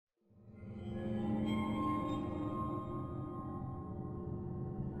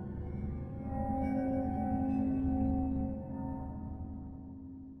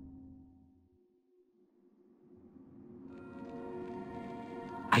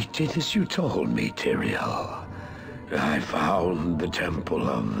I did as you told me, Tyrael. I found the temple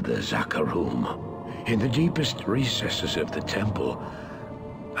of the Zakarum. In the deepest recesses of the temple,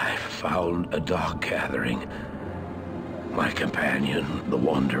 I found a dark gathering. My companion, the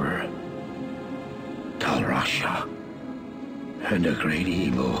Wanderer, Talrasha, and a great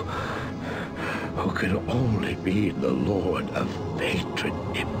evil who can only be the Lord of Hatred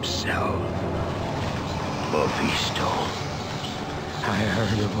himself. Mephisto. I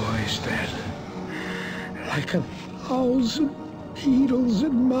heard a voice then, like 1,000 needles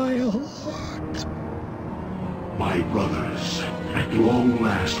in my heart. My brothers, at long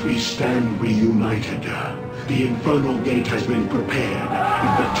last we stand reunited. The Infernal Gate has been prepared,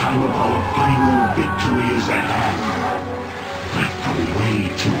 and the time of our final victory is at hand. Let the way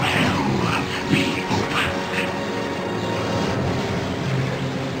to hell be opened.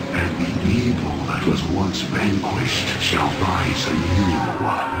 And the evil that was once vanquished shall rise anew.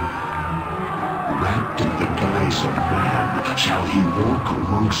 Wrapped in the guise of man shall he walk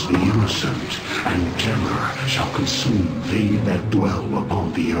amongst the innocent, and terror shall consume they that dwell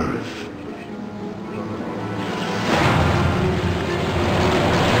upon the earth.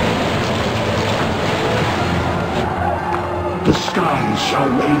 The skies shall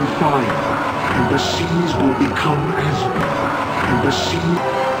rain fire, and the seas will become aspen, and the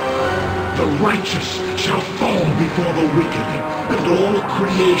sea... The righteous shall fall before the wicked, and all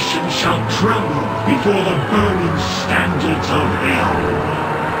creation shall tremble before the burning standards of hell.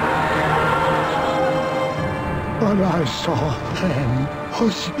 What I saw then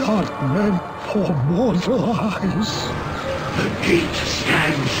was not meant for mortal eyes. The gate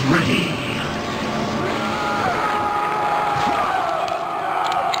stands ready.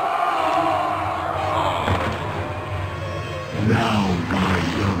 Now, my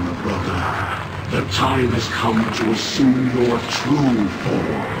young brother, the time has come to assume your true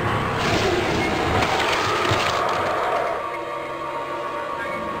form.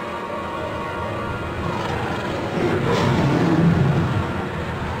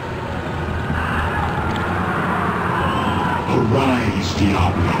 Arise,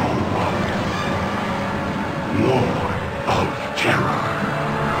 Diablo, Lord of Terror.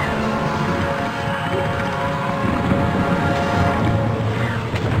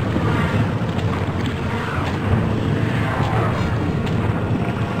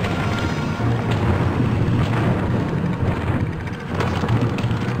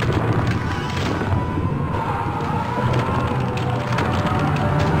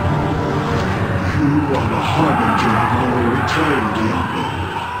 Diablo,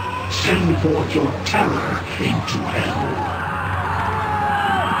 send forth your terror into hell.